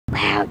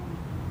loud.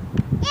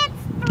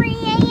 It's 3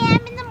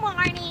 a.m. in the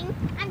morning.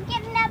 I'm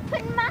getting up,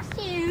 putting my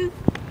shoes,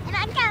 and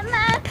I got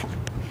my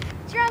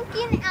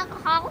drunken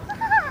alcohol.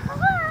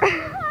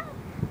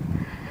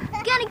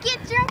 Gonna get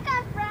drunk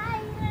on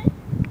Friday.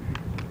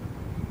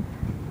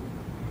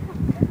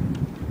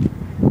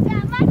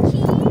 Got my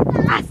keys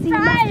on I see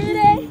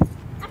Friday.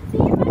 I see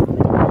my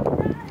keys on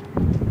Friday.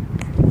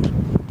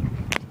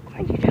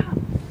 Where'd you go?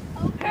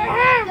 Open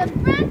up the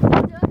front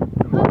door.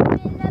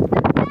 Open up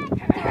the back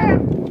door.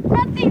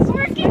 Nothing's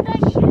working. I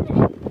shouldn't.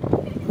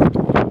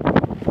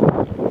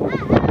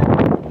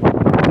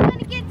 I'm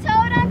gonna get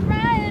towed on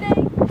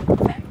Friday.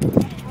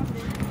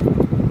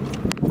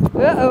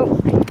 Uh-oh.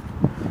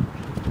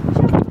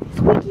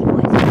 Squeaky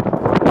voice.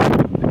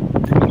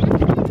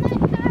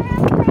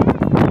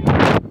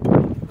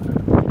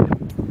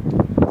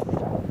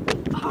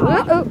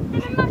 Uh-oh.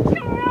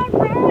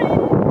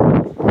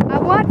 I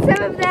want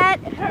some of that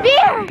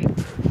beer.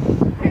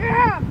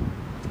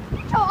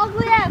 You're so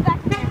ugly out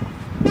back there.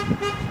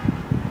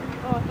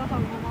 Oh, I thought that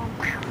was my mom.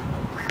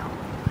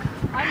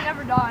 I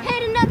never die.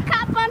 Hit another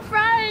cop on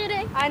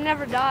Friday. I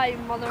never die,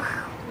 mother.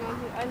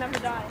 I never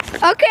die.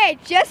 Okay,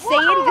 just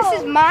saying, this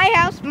is my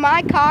house,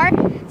 my car.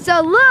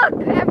 So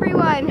look,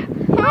 everyone.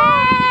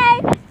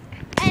 Hey!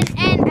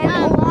 And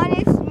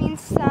Alanis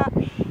means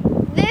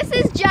this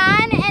is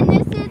John and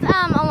this is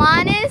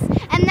Alanis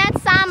and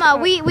that's Sama.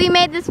 We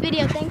made this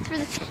video. Thanks for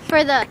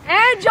the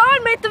And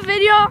John made the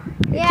video.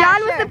 yeah, John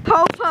sure. with the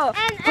popo.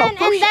 And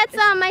that's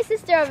my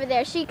sister over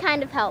there. She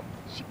kind of helped.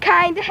 She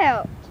kind of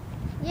helped.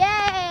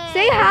 Yay!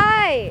 Say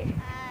hi.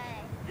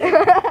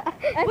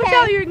 Hi. Watch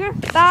out, you're gonna.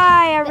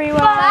 Bye,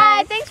 everyone.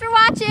 Bye. Thanks for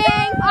watching.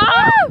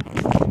 Oh!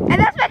 And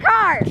that's my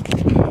car.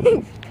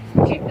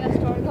 Keep that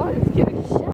story going.